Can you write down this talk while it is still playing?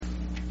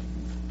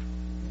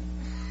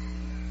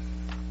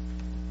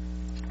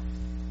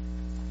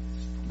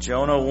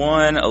Jonah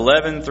 1,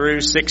 11 through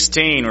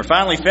 16. We're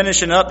finally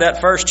finishing up that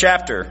first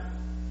chapter.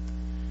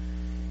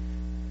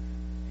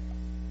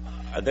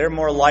 Are there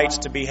more lights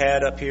to be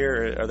had up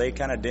here? Are they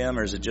kind of dim,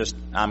 or is it just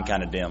I'm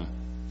kind of dim?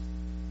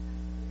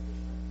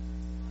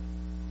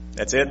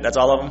 That's it? That's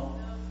all of them?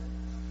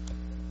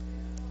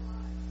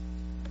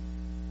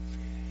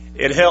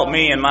 It helped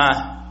me in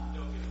my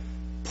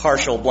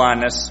partial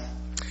blindness.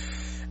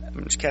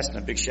 I'm just casting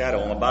a big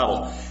shadow on my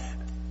Bible.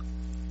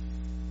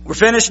 We're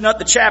finishing up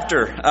the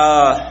chapter.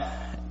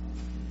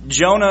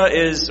 Jonah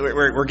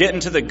we're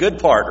getting to the good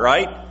part,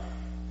 right?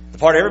 The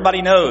part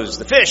everybody knows,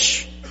 the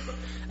fish.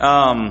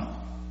 We're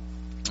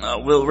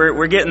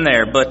getting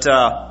there, but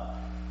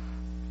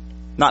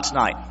not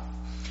tonight.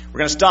 We're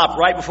going to stop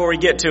right before we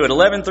get to it.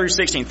 11 through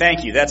 16.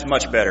 Thank you. That's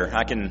much better.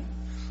 I can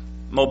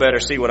better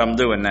see what I'm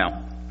doing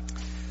now.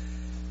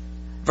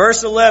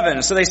 Verse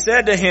 11. So they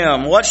said to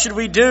him, "What should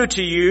we do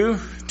to you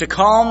to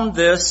calm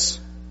this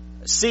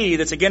sea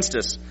that's against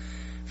us?"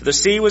 For the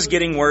sea was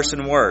getting worse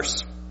and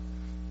worse.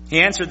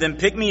 He answered them,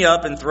 "Pick me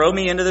up and throw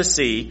me into the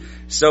sea,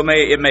 so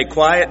it may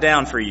quiet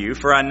down for you,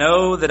 for I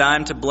know that I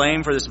am to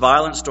blame for this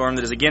violent storm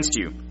that is against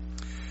you."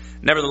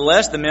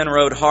 Nevertheless, the men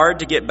rowed hard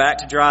to get back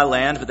to dry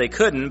land, but they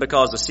couldn't,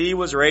 because the sea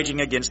was raging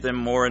against them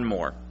more and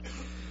more.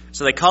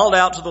 So they called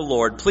out to the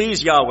Lord,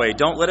 "Please, Yahweh,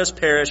 don't let us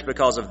perish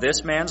because of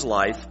this man's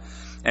life,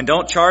 and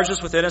don't charge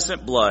us with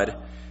innocent blood,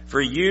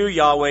 for you,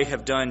 Yahweh,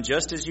 have done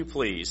just as you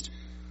pleased."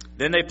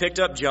 Then they picked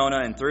up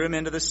Jonah and threw him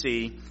into the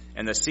sea,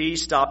 and the sea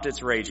stopped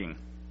its raging.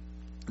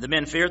 The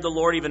men feared the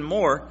Lord even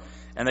more,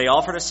 and they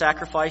offered a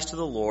sacrifice to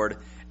the Lord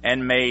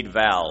and made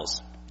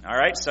vows. All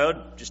right, so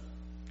just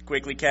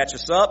quickly catch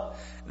us up.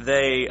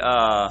 They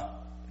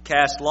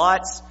cast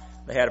lots.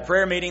 They had a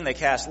prayer meeting. They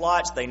cast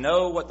lots. They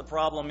know what the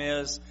problem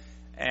is,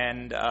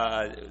 and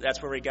that's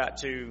where we got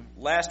to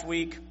last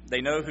week.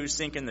 They know who's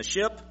sinking the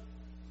ship.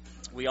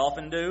 We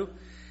often do.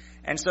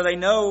 And so they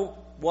know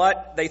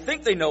they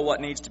think they know what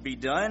needs to be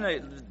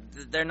done.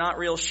 They're not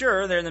real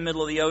sure. They're in the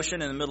middle of the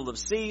ocean, in the middle of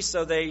the sea,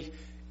 so they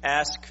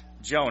ask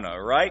Jonah,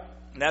 right?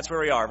 And that's where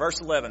we are. Verse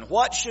 11.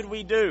 What should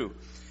we do?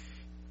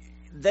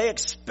 They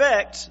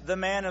expect the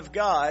man of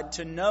God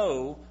to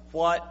know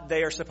what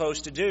they are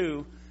supposed to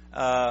do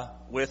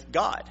with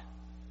God.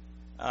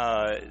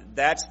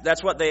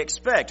 That's what they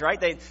expect, right?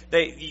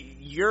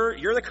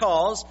 You're the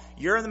cause.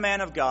 You're the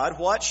man of God.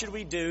 What should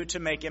we do to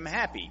make him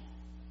happy?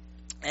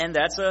 And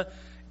that's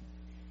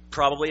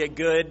probably a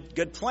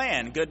good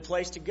plan, good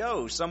place to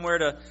go,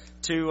 somewhere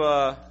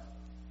to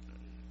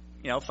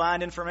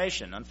find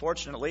information.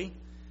 Unfortunately,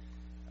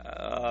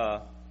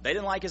 they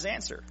didn't like his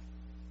answer.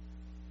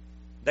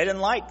 They didn't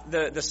like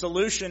the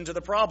solution to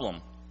the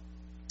problem.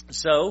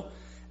 So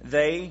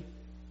they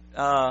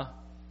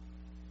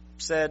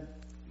said,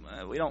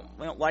 we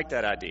don't like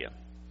that idea.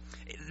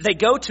 They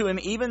go to him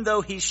even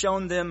though he's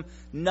shown them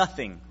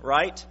nothing,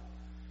 right?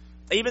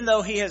 Even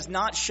though he has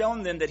not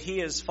shown them that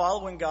he is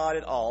following God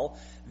at all,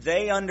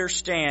 they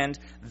understand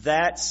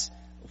that's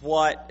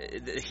what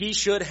he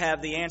should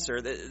have the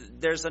answer.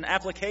 There's an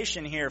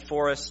application here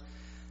for us.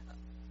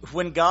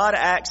 When God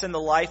acts in the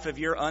life of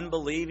your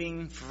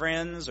unbelieving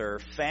friends or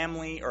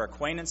family or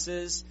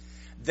acquaintances,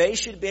 they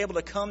should be able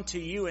to come to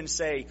you and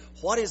say,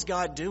 "What is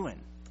God doing?"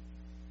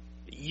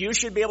 You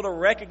should be able to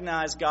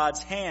recognize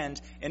God's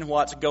hand in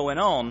what's going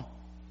on.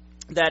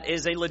 That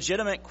is a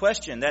legitimate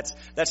question. That's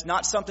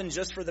not something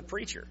just for the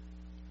preacher.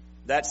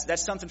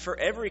 That's something for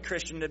every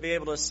Christian to be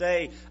able to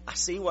say, "I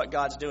see what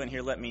God's doing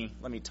here. Let me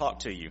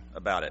talk to you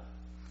about it."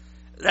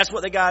 That's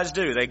what the guys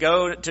do. They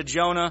go to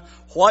Jonah,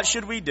 "What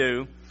should we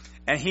do?"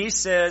 And he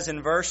says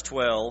in verse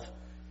 12,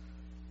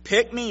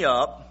 "Pick me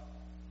up,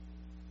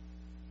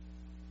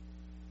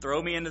 throw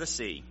me into the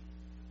sea."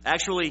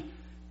 Actually,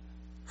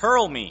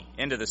 hurl me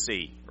into the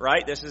sea,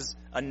 right? This is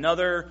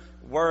another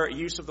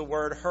use of the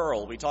word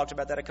hurl. We talked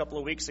about that a couple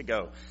of weeks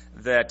ago.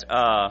 That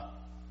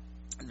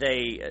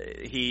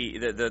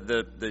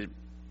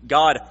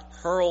God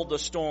hurled the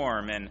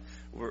storm, and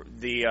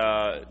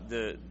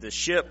the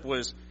ship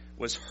was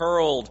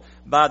hurled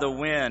by the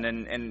wind,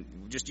 and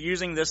just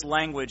using this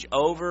language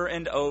over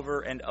and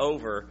over and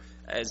over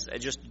as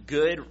just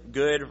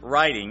good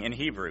writing in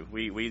Hebrew.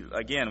 We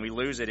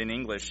lose it in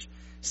English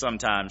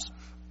sometimes.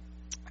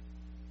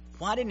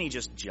 Why didn't he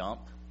just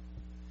jump?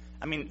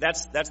 I mean,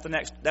 that's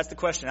the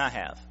question I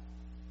have.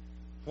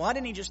 Why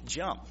didn't he just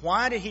jump?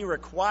 Why did he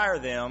require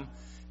them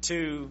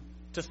to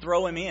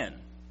throw him in?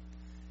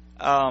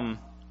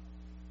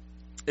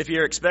 If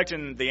you're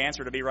expecting the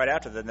answer to be right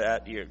after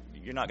that,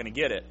 you're not going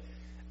to get it.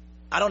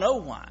 I don't know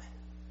why.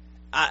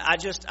 I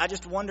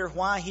just wonder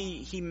why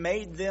he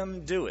made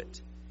them do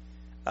it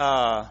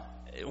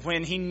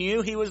when he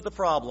knew he was the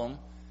problem,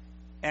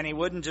 and he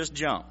wouldn't just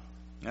jump.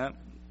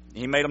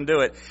 He made them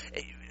do it.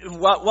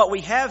 What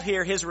we have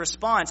here, his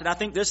response, and I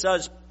think this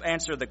does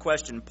answer the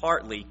question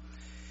partly.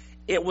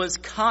 It was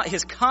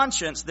his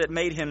conscience that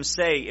made him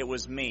say, "It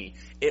was me."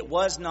 It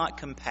was not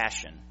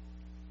compassion.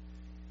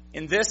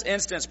 In this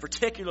instance,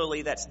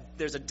 particularly,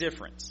 there's a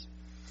difference.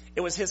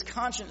 It was his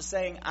conscience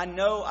saying, "I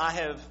know I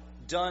have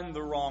done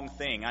the wrong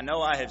thing. I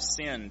know I have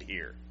sinned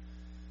here.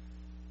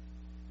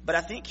 But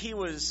I think he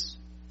was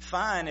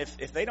fine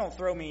if they don't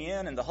throw me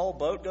in and the whole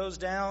boat goes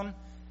down,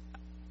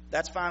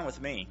 that's fine with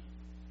me.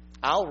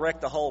 I'll wreck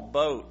the whole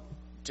boat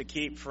to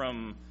keep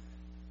from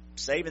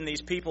saving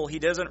these people he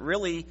doesn't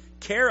really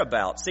care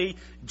about. See,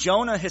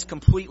 Jonah has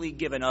completely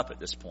given up at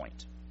this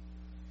point.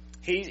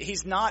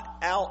 He's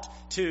not out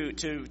to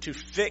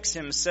fix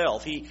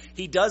himself.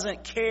 He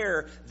doesn't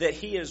care that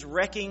he is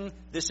wrecking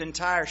this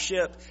entire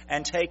ship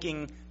and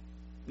taking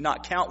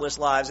not countless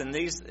lives. In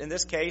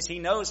this case, he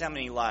knows how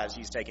many lives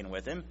he's taken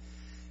with him.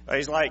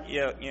 He's like,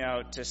 if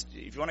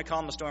you want to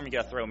calm the storm, you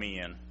got to throw me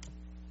in.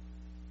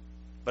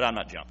 But I'm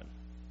not jumping.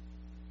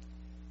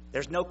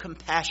 There's no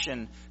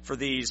compassion for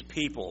these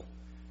people.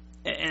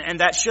 And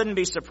that shouldn't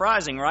be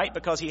surprising, right?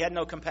 Because he had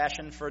no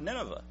compassion for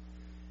Nineveh.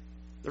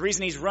 The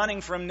reason he's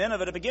running from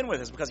Nineveh to begin with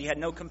is because he had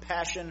no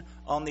compassion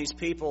on these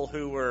people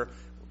who were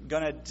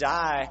going to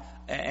die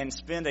and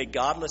spend a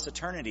godless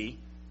eternity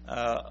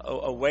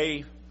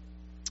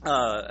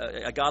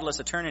a godless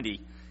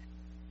eternity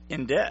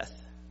in death.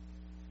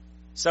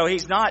 So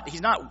he's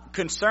not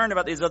concerned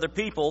about these other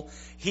people.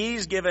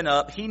 He's given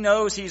up. He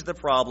knows he's the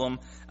problem,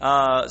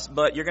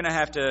 but you're going to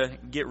have to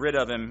get rid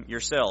of him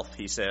yourself,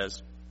 he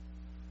says.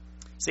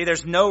 See,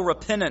 there's no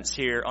repentance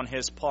here on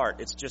his part.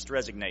 It's just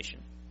resignation.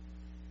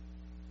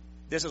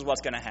 This is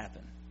what's going to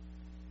happen.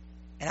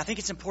 And I think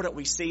it's important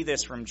we see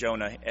this from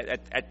Jonah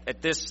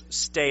at this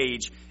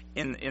stage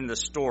in the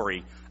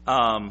story.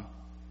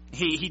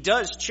 He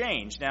does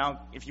change.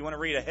 Now, if you want to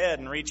read ahead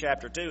and read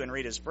chapter 2 and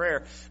read his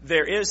prayer,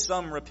 there is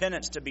some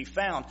repentance to be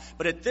found.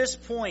 But at this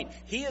point,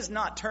 he is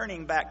not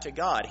turning back to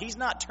God. He's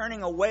not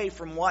turning away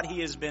from what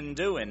he has been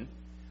doing.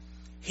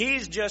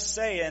 He's just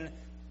saying,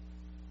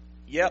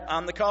 yep,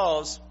 I'm the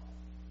cause.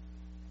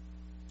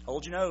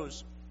 Hold your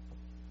nose.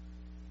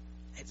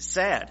 It's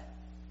sad,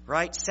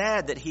 right?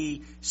 Sad that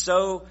he is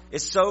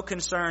so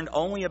concerned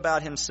only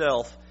about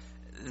himself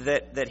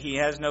that he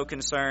has no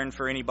concern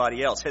for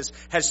anybody else.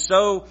 Has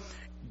so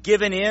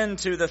given in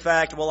to the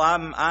fact, well,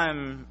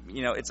 I'm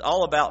it's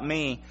all about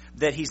me,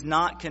 that he's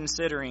not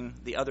considering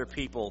the other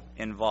people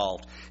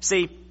involved.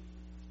 See,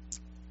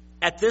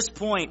 at this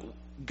point,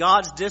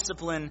 God's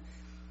discipline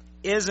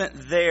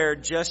isn't there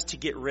just to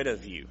get rid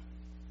of you.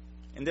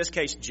 In this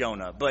case,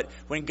 Jonah. But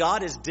when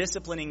God is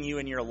disciplining you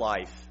in your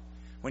life,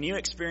 when you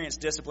experience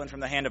discipline from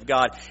the hand of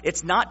God,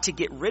 it's not to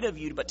get rid of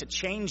you, but to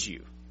change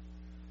you.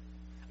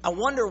 I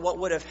wonder what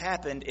would have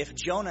happened if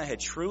Jonah had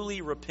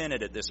truly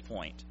repented at this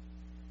point.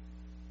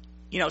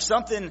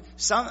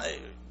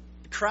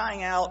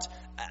 Crying out,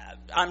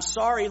 I'm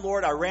sorry,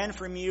 Lord, I ran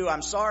from you.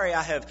 I'm sorry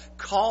I have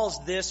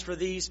caused this for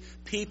these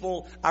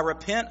people. I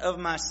repent of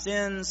my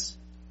sins.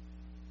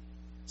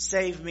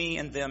 Save me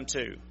and them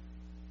too.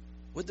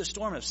 Would the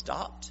storm have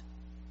stopped?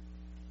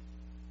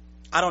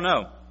 I don't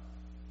know.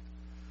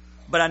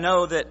 But I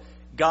know that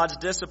God's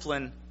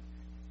discipline,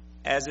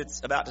 as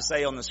it's about to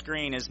say on the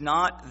screen, is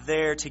not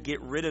there to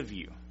get rid of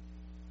you,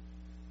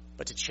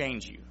 but to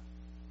change you.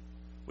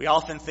 We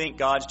often think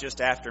God's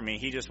just after me.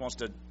 He just wants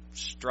to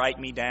strike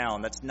me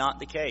down. That's not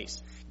the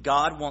case.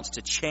 God wants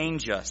to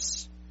change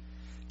us,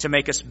 to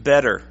make us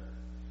better,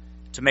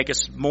 to make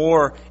us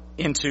more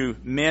into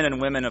men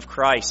and women of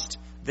Christ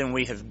than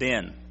we have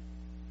been.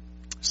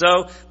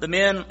 So the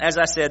men, as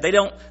I said, they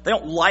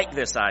don't like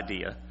this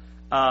idea.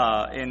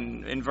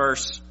 In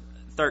verse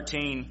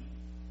 13,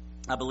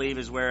 I believe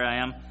is where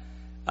I am.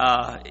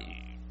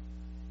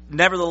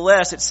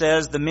 Nevertheless, it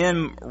says, the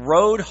men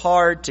rowed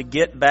hard to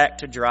get back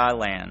to dry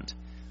land.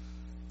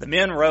 The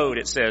men rowed,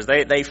 it says.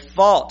 They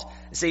fought.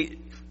 See,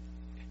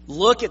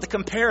 look at the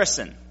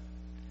comparison.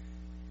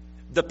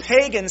 The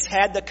pagans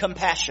had the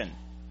compassion.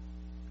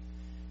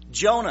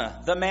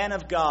 Jonah, the man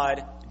of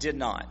God, did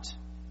not.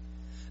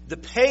 The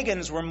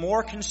pagans were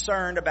more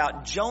concerned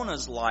about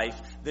Jonah's life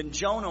than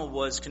Jonah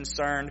was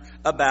concerned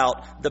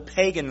about the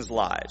pagans'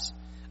 lives.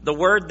 The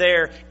word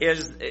there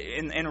is,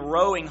 in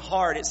rowing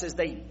hard, it says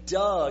they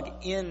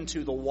dug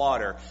into the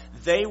water.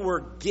 They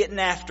were getting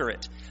after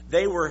it.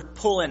 They were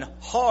pulling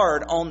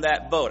hard on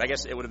that boat. I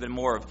guess it would have been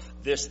more of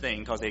this thing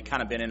because they'd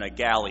kind of been in a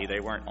galley. They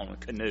weren't on a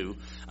canoe.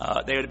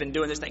 They would have been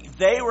doing this thing.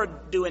 They were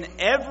doing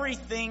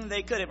everything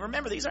they could. And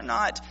remember, these are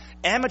not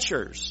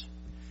amateurs.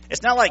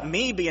 It's not like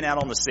me being out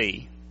on the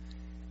sea.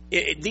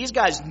 These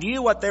guys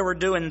knew what they were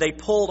doing. They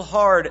pulled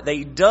hard.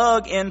 They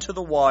dug into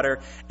the water.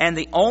 And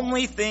the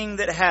only thing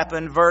that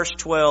happened, verse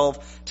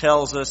 12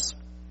 tells us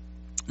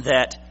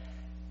that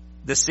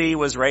the sea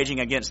was raging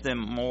against them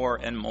more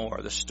and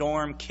more. The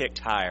storm kicked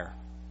higher.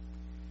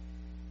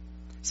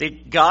 See,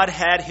 God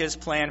had his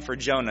plan for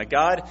Jonah.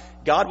 God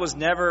was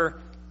never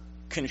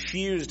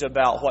confused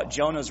about what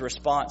Jonah's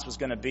response was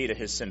going to be to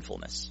his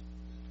sinfulness.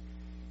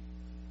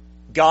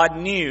 God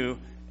knew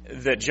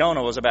that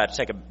Jonah was about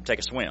to take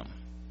a swim.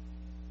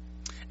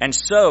 And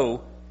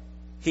so,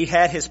 he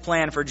had his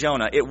plan for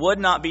Jonah. It would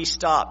not be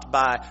stopped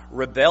by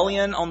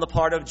rebellion on the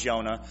part of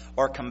Jonah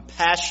or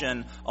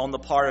compassion on the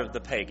part of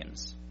the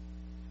pagans.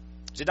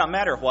 It did not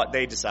matter what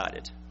they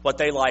decided, what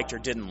they liked or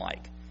didn't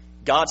like.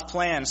 God's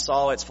plan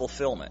saw its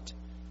fulfillment,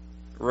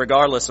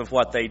 regardless of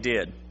what they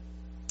did.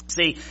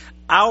 See,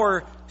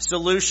 our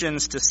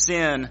solutions to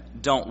sin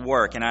don't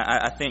work. And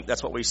I think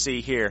that's what we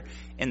see here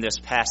in this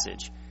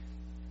passage.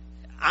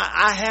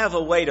 I have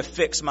a way to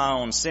fix my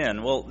own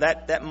sin. Well,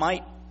 that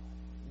might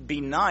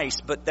be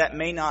nice, but that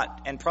may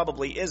not and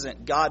probably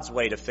isn't God's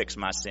way to fix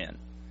my sin.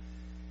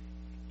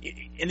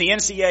 In the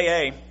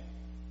NCAA,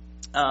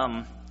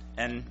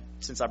 and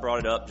since I brought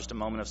it up, just a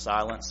moment of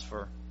silence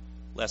for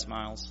Les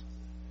Miles.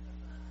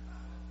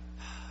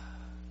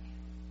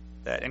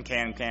 That and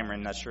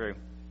Cameron, that's true.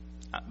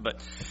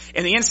 But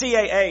in the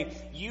NCAA,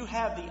 you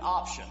have the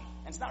option.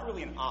 And it's not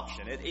really an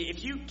option.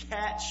 If you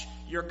catch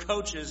your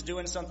coaches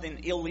doing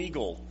something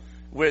illegal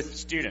with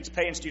students,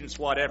 paying students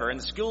whatever, and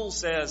the school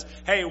says,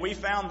 hey, we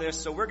found this,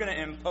 so we're going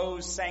to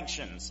impose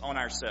sanctions on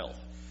ourselves.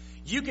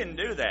 You can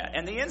do that.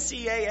 And the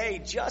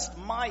NCAA just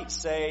might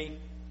say,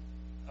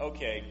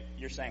 okay,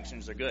 your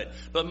sanctions are good.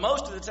 But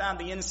most of the time,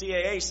 the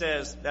NCAA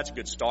says, that's a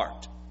good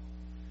start.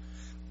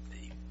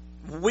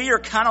 We are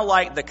kind of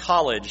like the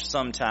college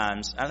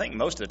sometimes, I think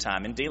most of the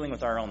time, in dealing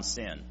with our own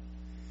sin.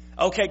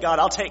 Okay, God,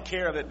 I'll take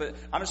care of it, but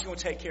I'm just going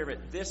to take care of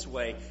it this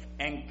way.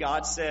 And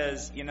God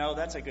says,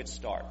 that's a good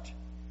start.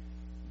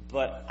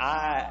 But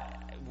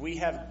we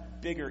have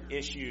bigger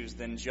issues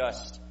than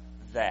just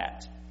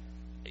that.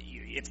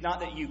 It's not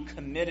that you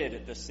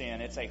committed the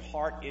sin. It's a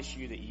heart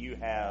issue that you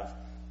have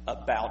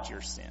about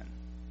your sin.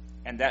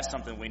 And that's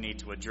something we need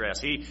to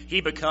address.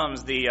 He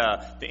becomes the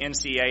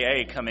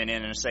NCAA coming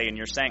in and saying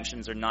your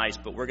sanctions are nice,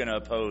 but we're going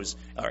to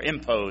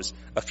impose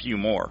a few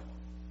more.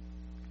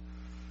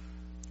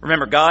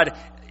 Remember, God,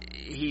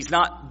 He's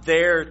not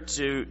there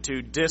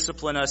to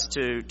discipline us,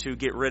 to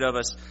get rid of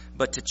us,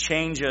 but to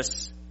change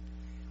us.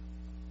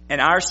 And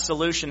our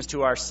solutions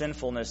to our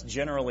sinfulness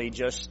generally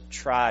just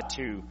try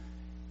to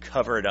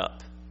cover it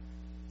up,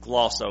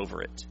 gloss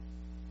over it.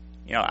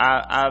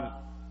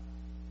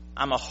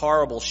 I'm a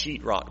horrible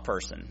sheetrock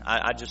person.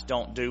 I just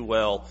don't do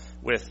well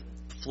with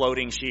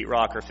floating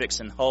sheetrock or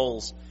fixing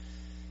holes.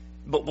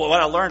 But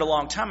what I learned a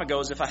long time ago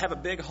is if I have a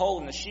big hole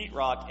in the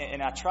sheetrock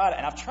and I've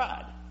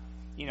tried,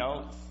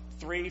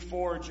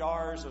 3-4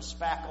 jars of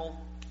spackle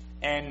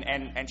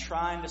and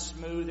trying to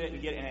smooth it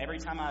and every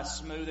time I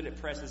smooth it,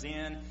 it presses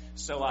in,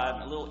 so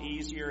I'm a little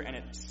easier and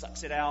it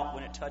sucks it out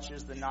when it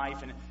touches the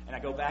knife, and I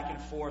go back and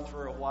forth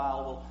for a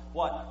while.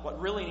 Well, what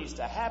really needs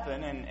to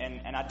happen,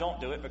 and I don't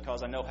do it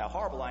because I know how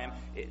horrible I am,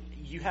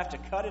 you have to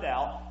cut it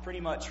out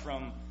pretty much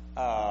from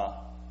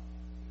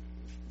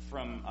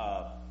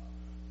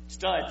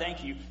stud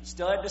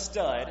to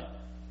stud,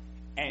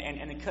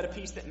 and then cut a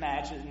piece that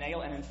matches,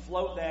 nail, and then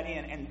float that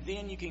in, and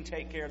then you can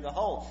take care of the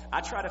hole. I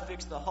try to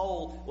fix the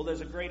hole. Well,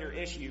 there's a greater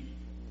issue.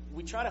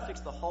 We try to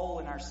fix the hole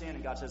in our sin,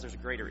 and God says there's a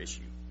greater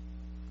issue.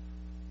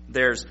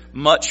 There's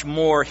much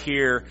more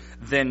here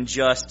than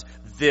just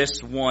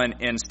this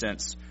one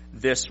instance,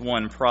 this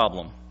one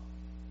problem.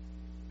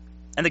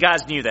 And the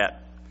guys knew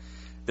that.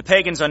 The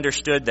pagans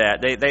understood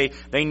that.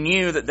 They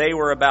knew that they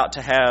were about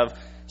to have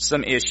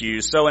some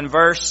issues. So in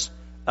verse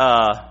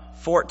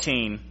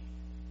 14,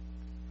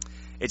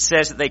 it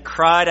says that they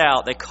cried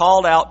out, they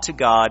called out to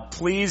God,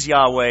 please,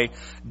 Yahweh,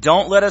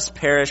 don't let us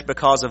perish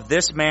because of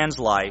this man's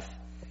life,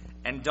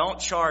 and don't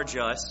charge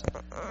us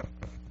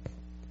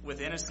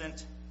with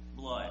innocent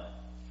blood.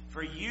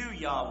 For you,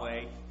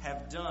 Yahweh,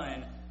 have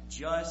done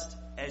just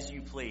as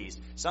you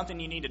pleased. Something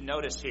you need to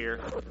notice here,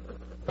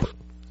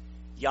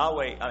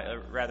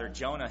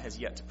 Jonah has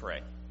yet to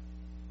pray.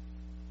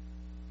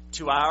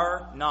 To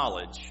our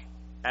knowledge,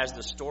 as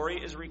the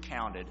story is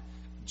recounted,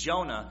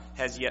 Jonah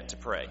has yet to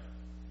pray.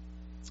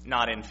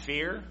 Not in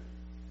fear,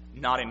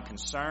 not in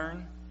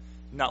concern,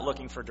 not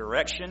looking for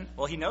direction.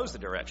 Well, he knows the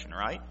direction,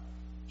 right?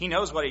 He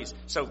knows what he's...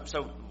 So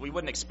we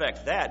wouldn't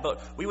expect that,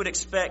 but we would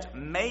expect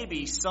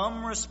maybe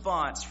some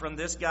response from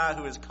this guy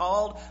who is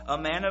called a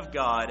man of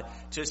God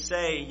to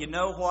say, you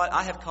know what?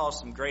 I have caused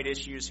some great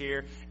issues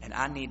here, and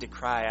I need to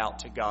cry out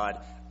to God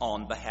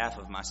on behalf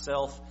of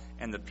myself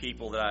and the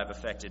people that I've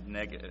affected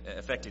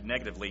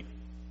negatively.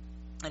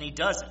 And he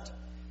doesn't.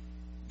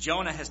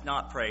 Jonah has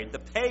not prayed. The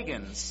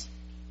pagans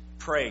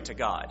pray to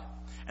God.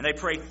 And they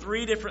pray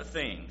 3 different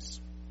things.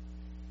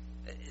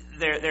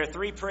 There are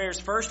 3 prayers.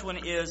 First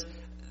one is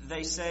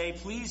they say,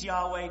 please,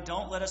 Yahweh,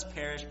 don't let us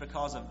perish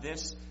because of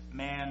this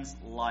man's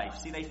life.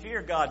 See, they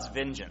fear God's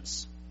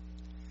vengeance.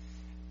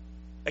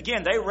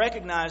 Again, they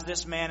recognize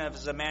this man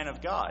as a man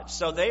of God.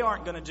 So they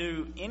aren't going to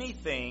do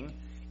anything,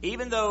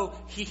 even though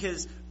he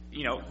has,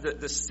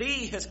 the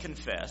sea has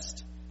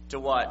confessed to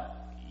what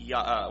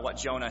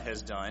Jonah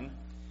has done.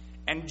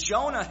 And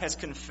Jonah has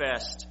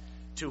confessed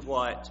to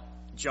what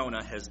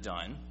Jonah has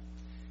done.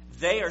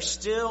 They are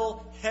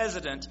still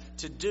hesitant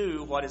to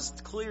do what is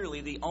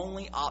clearly the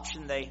only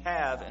option they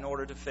have in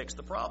order to fix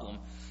the problem.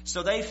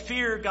 So they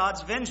fear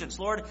God's vengeance.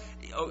 Lord,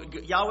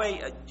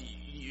 Yahweh,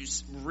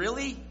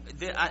 really?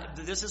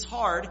 This is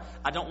hard.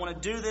 I don't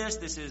want to do this.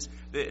 This is,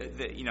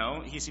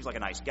 he seems like a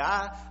nice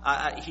guy.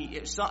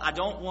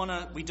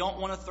 We don't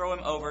want to throw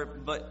him over,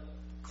 but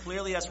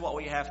clearly that's what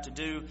we have to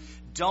do.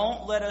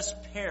 Don't let us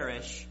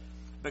perish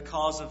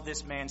because of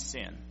this man's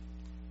sin.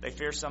 They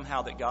fear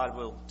somehow that God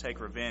will take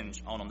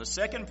revenge on them. The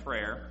second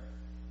prayer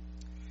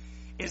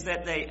is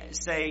that they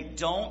say,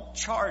 don't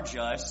charge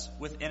us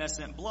with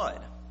innocent blood.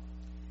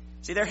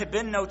 See, there had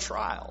been no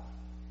trial.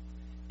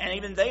 And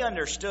even they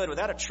understood,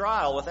 without a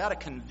trial, without a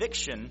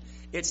conviction,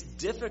 it's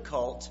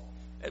difficult,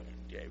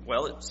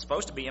 well, it's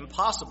supposed to be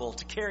impossible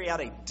to carry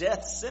out a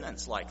death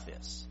sentence like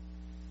this.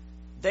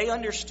 They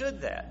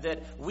understood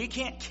that we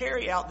can't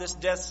carry out this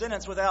death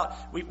sentence without,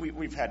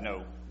 we've had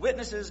no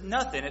witnesses,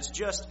 nothing. It's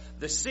just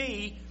the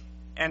sea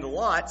and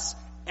Lot's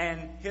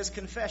and his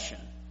confession.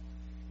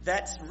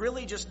 That's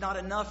really just not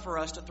enough for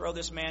us to throw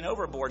this man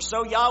overboard.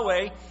 So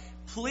Yahweh,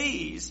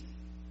 please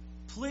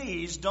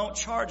don't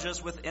charge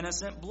us with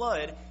innocent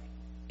blood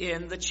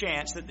in the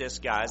chance that this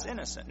guy's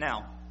innocent.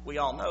 Now, we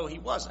all know he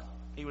wasn't.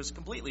 He was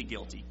completely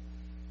guilty.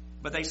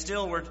 But they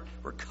still were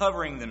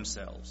covering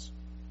themselves.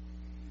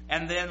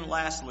 And then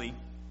lastly,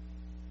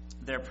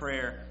 their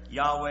prayer,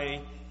 Yahweh,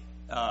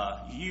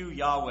 you,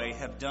 Yahweh,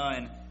 have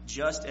done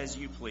just as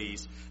you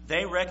please.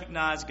 They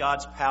recognize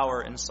God's power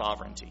and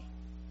sovereignty.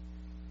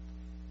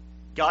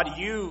 God,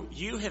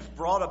 you have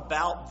brought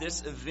about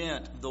this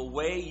event the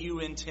way you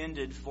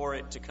intended for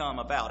it to come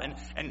about.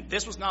 And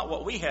this was not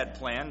what we had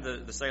planned,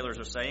 the sailors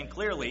are saying.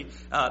 Clearly,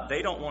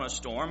 they don't want a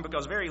storm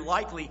because very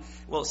likely,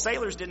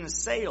 sailors didn't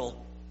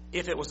sail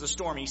if it was the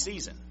stormy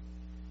season.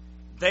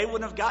 They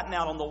wouldn't have gotten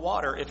out on the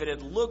water if it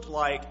had looked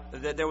like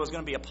that there was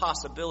going to be a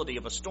possibility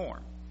of a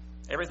storm.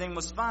 Everything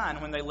was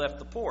fine when they left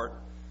the port.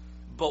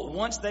 But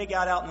once they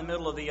got out in the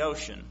middle of the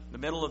ocean, the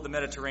middle of the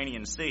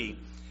Mediterranean Sea,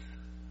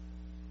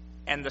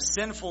 and the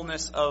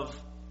sinfulness of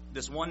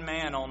this one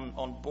man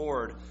on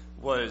board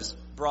was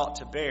brought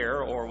to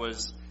bear, or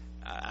was,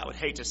 I would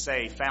hate to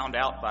say, found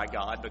out by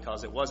God,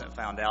 because it wasn't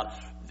found out.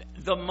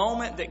 The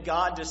moment that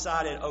God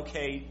decided,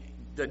 okay,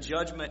 the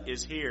judgment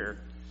is here,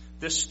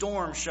 the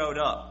storm showed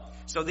up.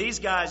 So these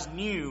guys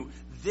knew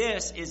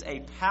this is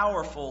a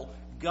powerful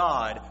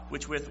God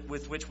with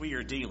which we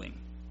are dealing.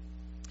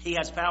 He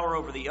has power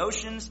over the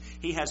oceans.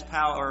 He has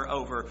power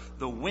over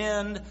the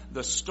wind,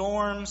 the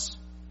storms.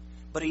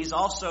 But he's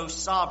also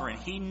sovereign.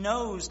 He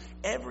knows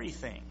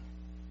everything.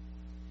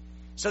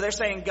 So they're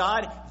saying,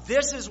 God,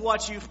 this is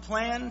what you've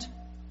planned.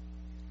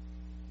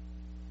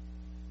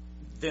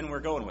 Then we're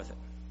going with it.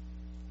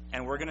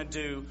 And we're going to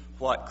do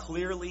what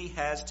clearly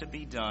has to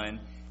be done,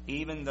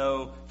 even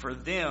though for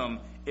them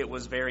it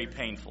was very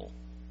painful.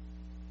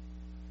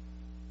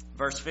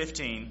 Verse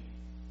 15.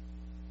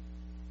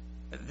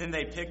 Then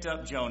they picked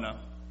up Jonah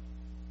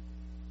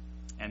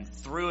and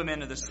threw him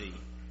into the sea.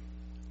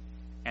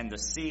 And the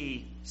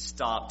sea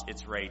stopped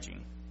its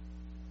raging.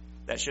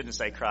 That shouldn't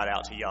say cried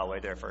out to Yahweh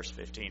there, verse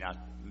 15. I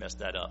messed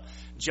that up.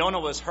 Jonah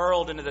was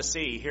hurled into the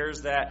sea.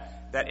 Here's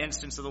that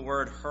instance of the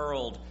word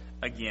hurled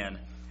again.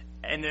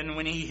 And then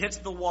when he hits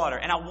the water,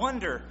 and I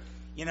wonder,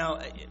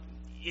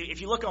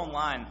 if you look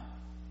online,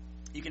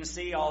 you can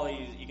see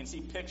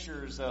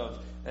pictures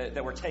of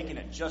that were taken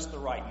at just the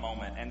right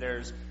moment. And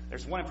there's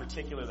one in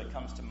particular that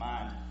comes to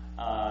mind,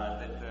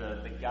 that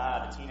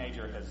the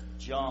teenager has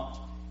jumped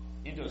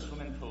into a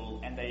swimming pool,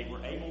 and they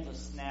were able to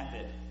snap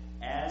it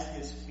as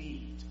his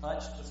feet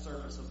touched the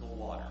surface of the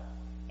water.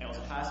 And it was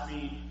a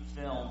high-speed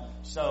film,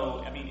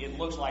 so, it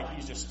looks like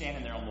he's just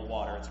standing there on the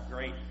water. It's a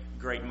great,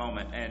 great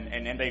moment.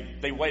 And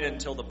they waited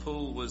until the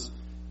pool was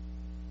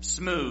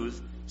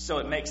smooth, so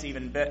it makes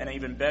an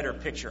even better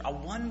picture. I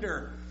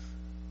wonder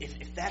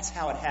if that's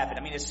how it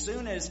happened. As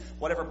soon as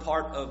whatever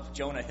part of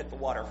Jonah hit the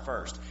water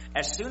first,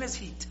 as soon as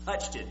he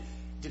touched it,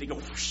 did it go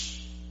whoosh?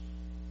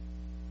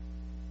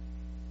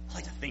 I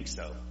like to think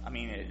so.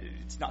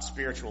 It's not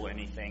spiritual or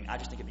anything. I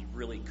just think it'd be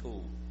really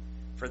cool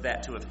for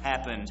that to have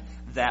happened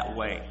that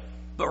way.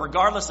 But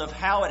regardless of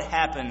how it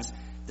happens,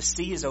 the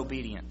sea is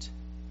obedient.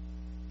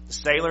 The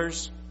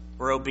sailors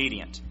were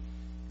obedient.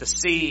 The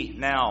sea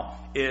now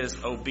is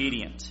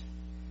obedient.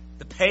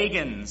 The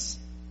pagans,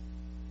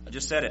 I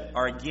just said it,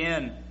 are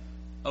again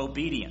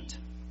obedient.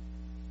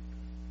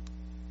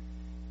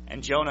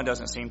 And Jonah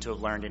doesn't seem to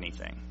have learned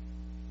anything.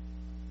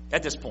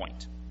 At this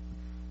point,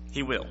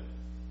 he will.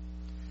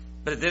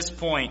 But at this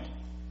point,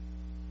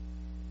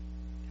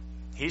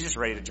 he's just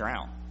ready to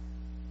drown.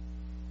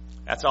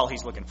 That's all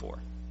he's looking for.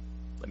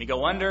 Let me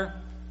go under.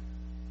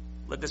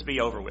 Let this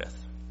be over with.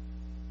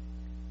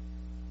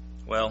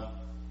 Well,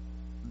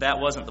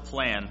 that wasn't the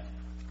plan.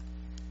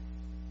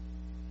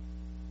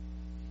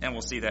 And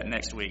we'll see that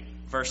next week.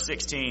 Verse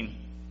 16.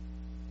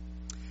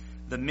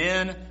 The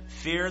men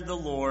feared the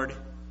Lord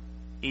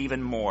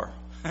even more.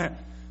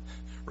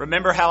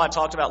 Remember how I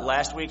talked about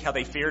last week, how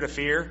they feared a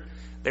fear?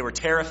 They were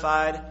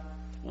terrified.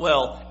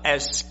 Well,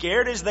 as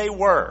scared as they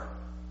were,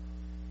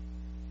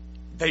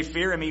 they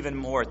fear him even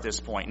more at this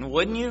point. And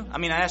wouldn't you?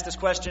 I asked this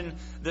question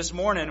this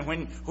morning.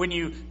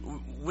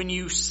 When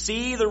you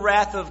see the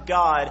wrath of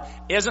God,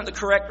 isn't the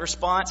correct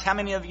response? How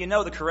many of you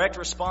know the correct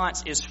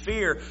response is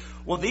fear?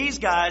 Well, these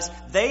guys,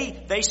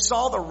 they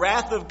saw the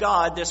wrath of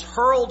God, this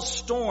hurled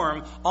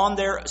storm on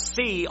their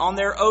sea, on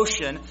their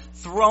ocean,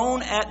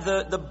 thrown at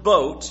the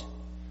boat,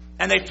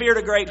 and they feared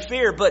a great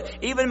fear. But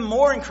even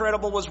more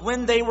incredible was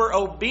when they were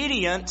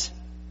obedient,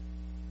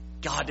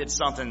 God did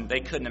something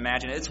they couldn't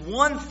imagine. It's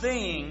one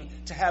thing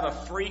to have a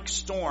freak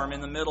storm in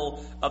the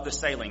middle of the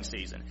sailing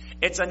season.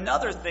 It's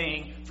another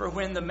thing for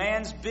when the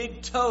man's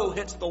big toe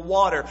hits the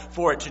water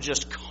for it to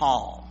just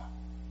calm.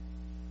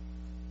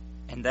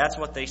 And that's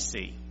what they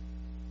see.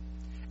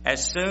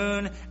 As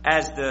soon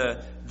as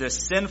the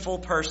sinful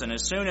person,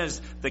 as soon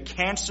as the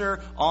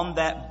cancer on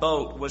that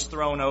boat was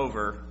thrown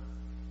over,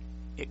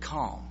 it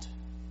calmed.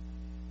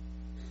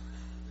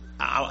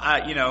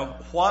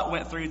 What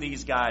went through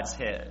these guys'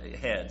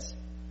 heads?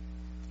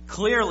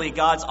 Clearly,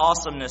 God's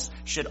awesomeness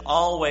should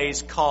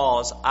always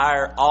cause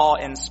our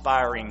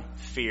awe-inspiring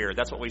fear.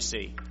 That's what we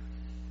see.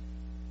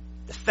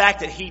 The fact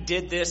that he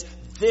did this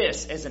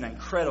is an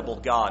incredible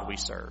God we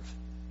serve.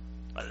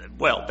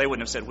 Well, they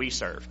wouldn't have said we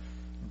serve.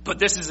 But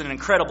this is an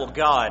incredible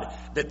God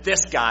that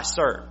this guy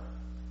served.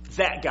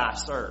 That guy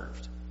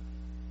served.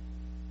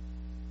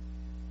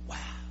 Wow.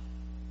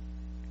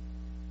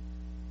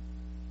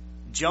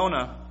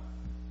 Jonah,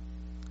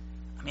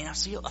 I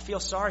feel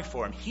sorry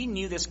for him. He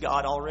knew this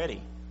God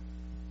already.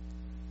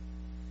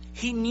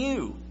 He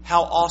knew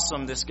how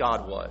awesome this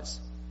God was.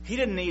 He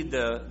didn't need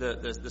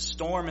the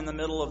storm in the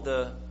middle of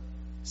the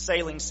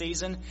sailing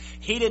season.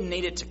 He didn't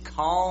need it to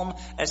calm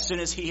as soon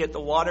as he hit the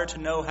water to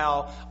know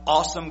how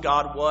awesome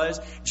God was.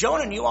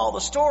 Jonah knew all the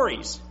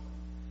stories.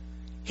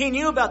 He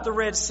knew about the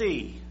Red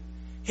Sea.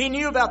 He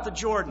knew about the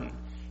Jordan.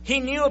 He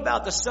knew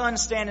about the sun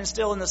standing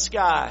still in the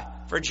sky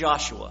for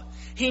Joshua.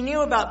 He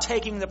knew about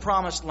taking the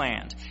promised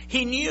land.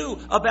 He knew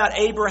about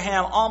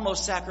Abraham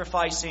almost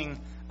sacrificing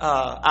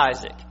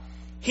Isaac.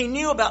 He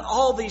knew about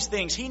all these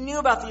things. He knew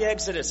about the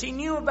Exodus. He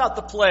knew about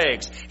the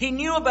plagues. He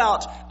knew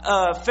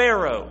about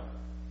Pharaoh.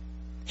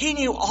 He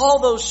knew all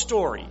those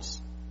stories.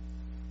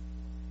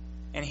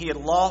 And he had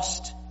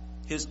lost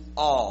his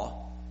awe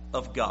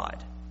of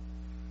God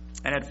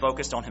and had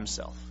focused on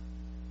himself.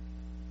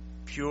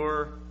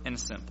 Pure and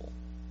simple.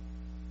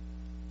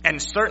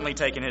 And certainly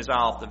taken his eye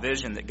off the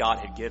vision that God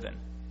had given.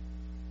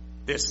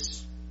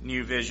 This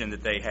new vision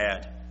that they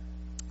had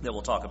that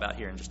we'll talk about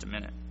here in just a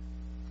minute.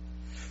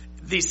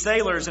 These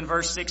sailors in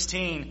verse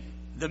 16,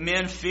 the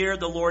men feared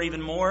the Lord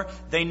even more.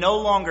 They no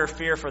longer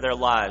fear for their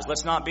lives.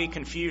 Let's not be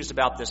confused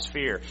about this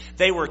fear.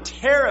 They were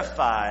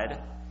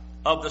terrified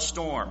of the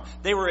storm.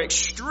 They were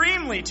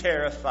extremely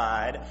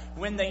terrified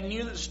when they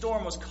knew that the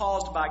storm was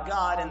caused by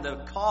God and the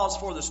cause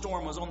for the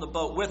storm was on the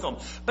boat with them.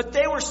 But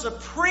they were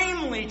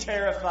supremely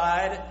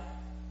terrified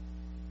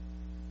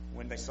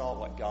when they saw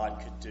what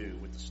God could do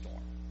with the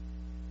storm.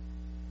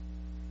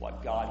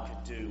 What God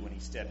could do when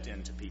he stepped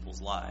into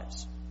people's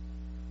lives.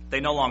 They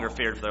no longer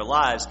feared for their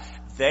lives.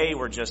 They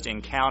were just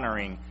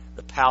encountering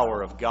the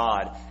power of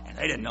God, and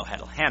they didn't know how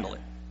to handle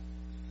it.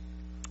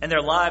 And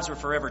their lives were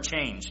forever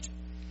changed.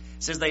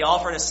 It says they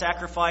offered a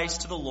sacrifice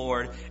to the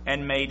Lord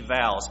and made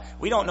vows.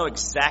 We don't know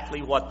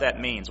exactly what that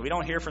means. We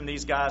don't hear from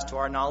these guys, to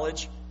our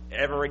knowledge,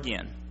 ever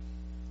again.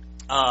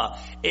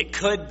 It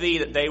could be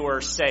that they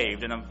were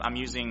saved, and I'm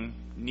using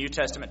New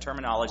Testament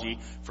terminology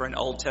for an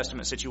Old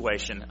Testament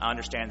situation. I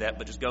understand that,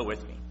 but just go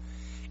with me.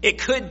 It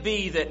could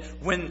be that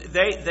when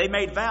they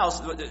made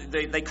vows,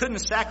 they couldn't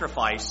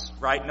sacrifice,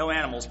 right? No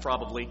animals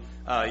probably.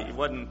 It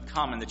wasn't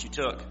common that you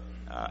took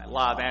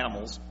live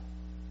animals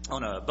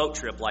on a boat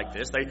trip like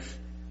this.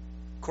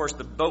 Of course,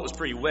 the boat was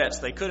pretty wet,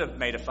 so they could have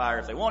made a fire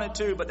if they wanted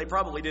to, but they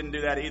probably didn't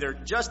do that either,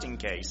 just in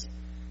case.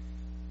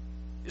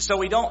 So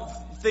we don't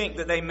think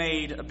that they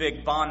made a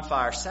big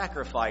bonfire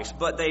sacrifice,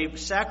 but they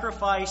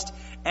sacrificed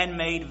and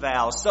made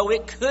vows. So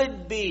it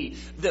could be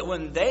that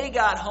when they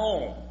got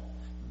home,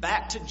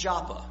 back to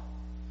Joppa,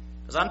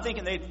 because I'm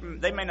thinking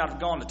they may not have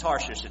gone to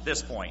Tarshish at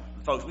this point.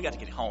 Folks, we got to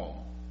get home.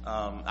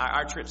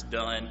 Our trip's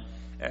done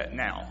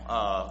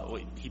now.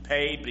 He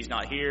paid, but he's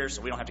not here,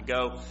 so we don't have to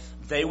go.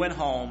 They went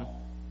home.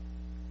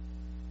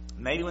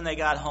 Maybe when they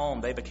got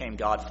home, they became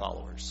God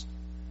followers.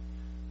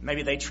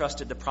 Maybe they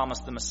trusted the promise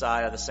of the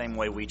Messiah the same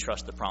way we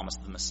trust the promise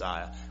of the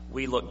Messiah.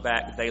 We look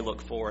back, they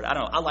look forward. I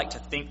don't know. I like to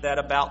think that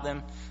about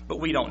them, but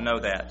we don't know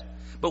that.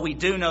 But we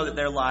do know that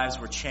their lives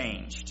were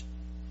changed.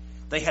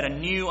 They had a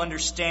new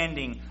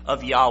understanding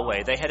of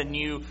Yahweh. They had a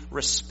new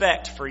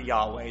respect for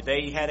Yahweh.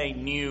 They had a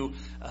new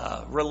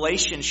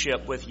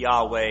relationship with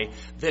Yahweh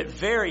that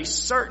very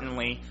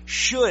certainly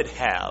should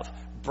have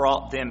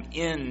brought them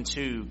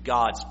into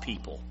God's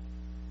people.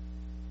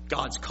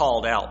 God's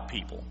called out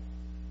people.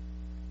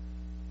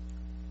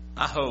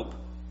 I hope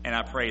and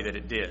I pray that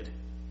it did.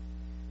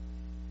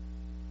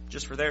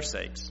 Just for their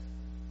sakes.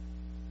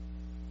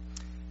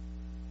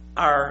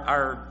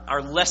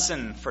 Our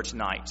lesson for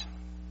tonight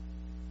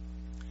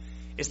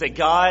is that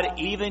God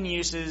even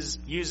uses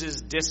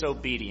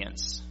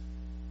disobedience.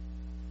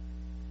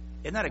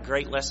 Isn't that a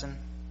great lesson?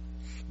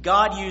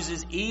 God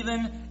uses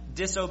even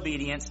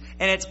disobedience,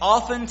 and it's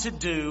often to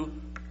do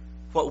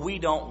what we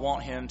don't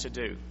want him to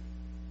do,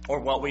 or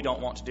what we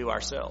don't want to do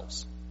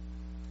ourselves.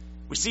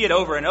 We see it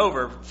over and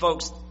over.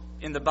 Folks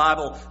in the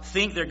Bible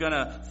think they're going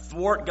to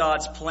thwart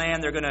God's plan.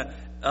 They're going to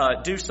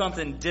do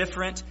something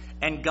different,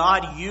 and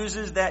God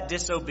uses that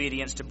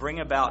disobedience to bring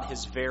about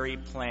His very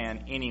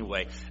plan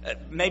anyway.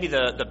 Maybe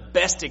the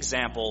best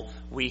example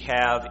we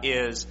have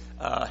is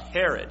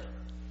Herod,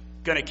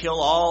 going to kill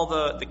all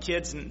the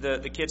kids,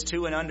 the kids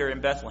 2 and under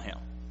in Bethlehem.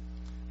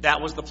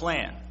 That was the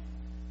plan.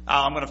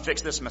 I'm going to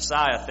fix this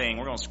Messiah thing.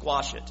 We're going to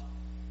squash it.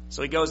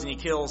 So he goes and he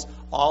kills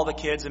all the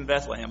kids in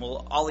Bethlehem.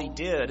 Well, all he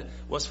did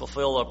was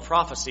fulfill a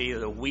prophecy,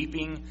 the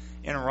weeping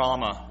in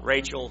Ramah,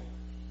 Rachel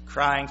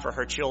crying for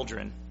her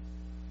children.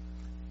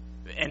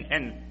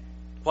 And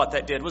what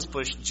that did was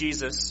push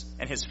Jesus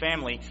and his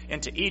family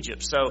into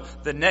Egypt. So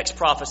the next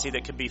prophecy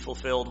that could be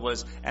fulfilled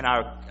was, and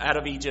out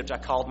of Egypt I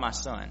called my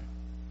son.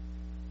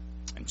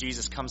 And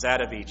Jesus comes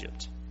out of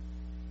Egypt.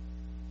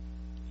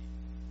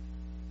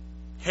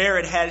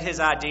 Herod had his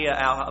idea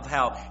of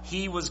how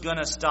he was going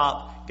to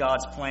stop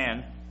God's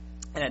plan,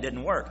 and it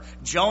didn't work.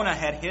 Jonah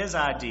had his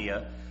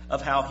idea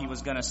of how he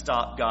was going to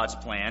stop God's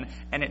plan,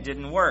 and it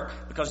didn't work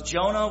because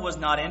Jonah was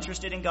not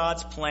interested in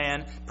God's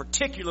plan,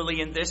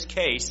 particularly in this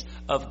case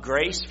of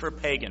grace for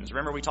pagans.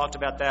 Remember, we talked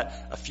about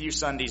that a few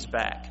Sundays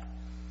back.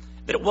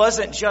 That it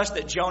wasn't just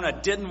that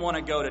Jonah didn't want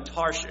to go to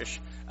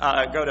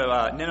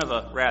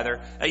Nineveh rather.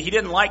 He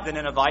didn't like the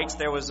Ninevites.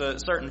 There was a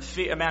certain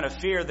amount of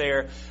fear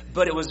there,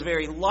 but it was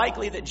very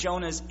likely that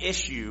Jonah's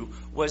issue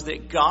was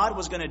that God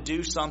was going to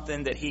do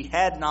something that he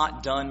had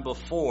not done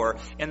before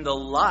in the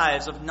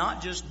lives of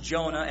not just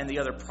Jonah and the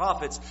other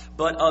prophets,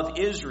 but of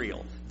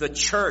Israel, the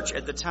church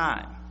at the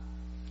time.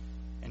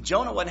 And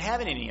Jonah wasn't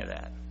having any of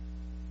that.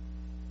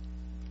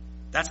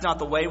 That's not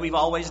the way we've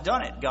always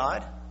done it,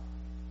 God.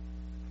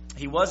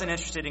 He wasn't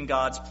interested in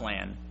God's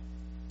plan,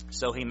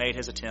 so he made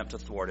his attempt to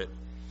thwart it.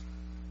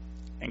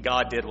 And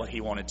God did what he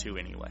wanted to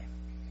anyway.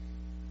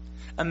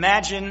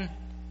 Imagine,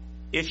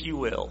 if you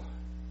will,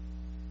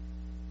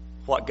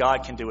 what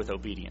God can do with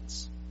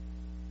obedience.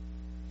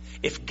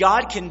 If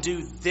God can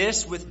do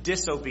this with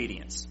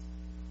disobedience,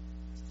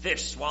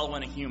 fish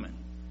swallowing a human,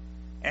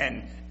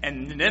 and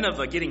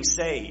Nineveh getting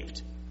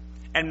saved,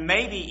 and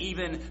maybe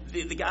even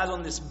the guys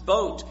on this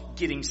boat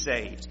getting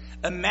saved.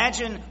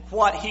 Imagine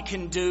what he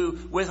can do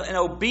with an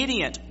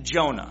obedient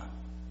Jonah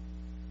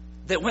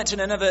that went to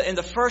Nineveh in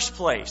the first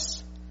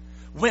place,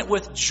 went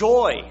with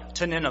joy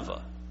to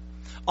Nineveh.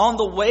 On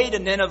the way to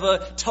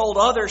Nineveh, told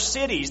other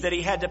cities that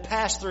he had to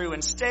pass through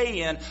and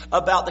stay in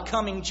about the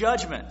coming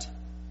judgment.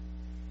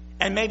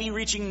 And maybe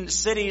reaching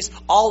cities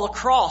all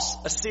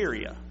across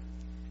Assyria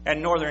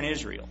and northern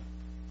Israel.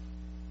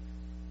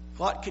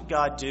 What could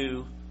God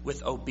do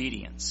with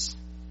obedience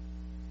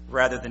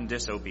rather than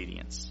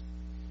disobedience?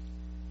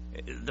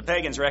 The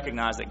pagans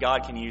recognize that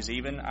God can use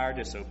even our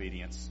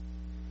disobedience.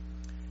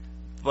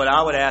 But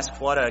I would ask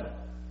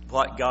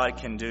what God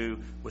can do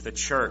with a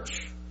church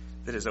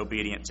that is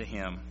obedient to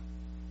Him.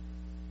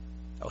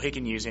 Oh, He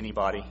can use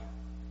anybody.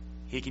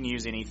 He can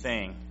use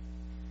anything.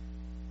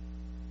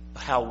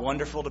 How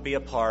wonderful to be a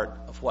part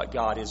of what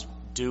God is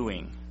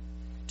doing,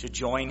 to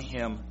join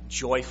Him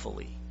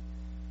joyfully,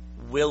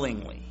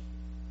 willingly,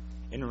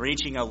 in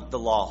reaching the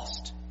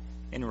lost,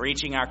 in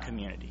reaching our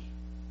community.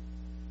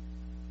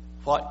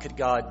 What could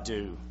God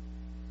do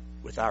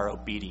with our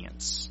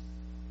obedience?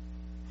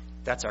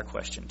 That's our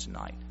question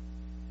tonight.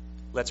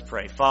 Let's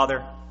pray.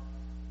 Father,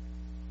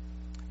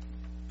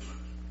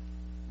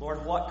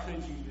 Lord, what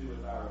could you do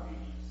with our obedience?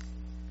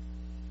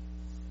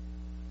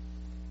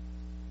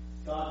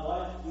 God,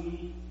 what if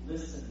we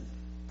listened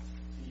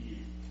to you?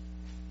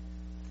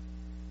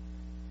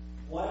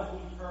 What if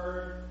we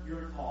heard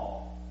your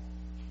call?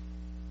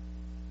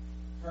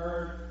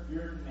 Heard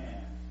your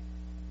command,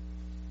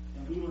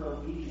 and we were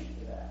obedient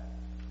to that?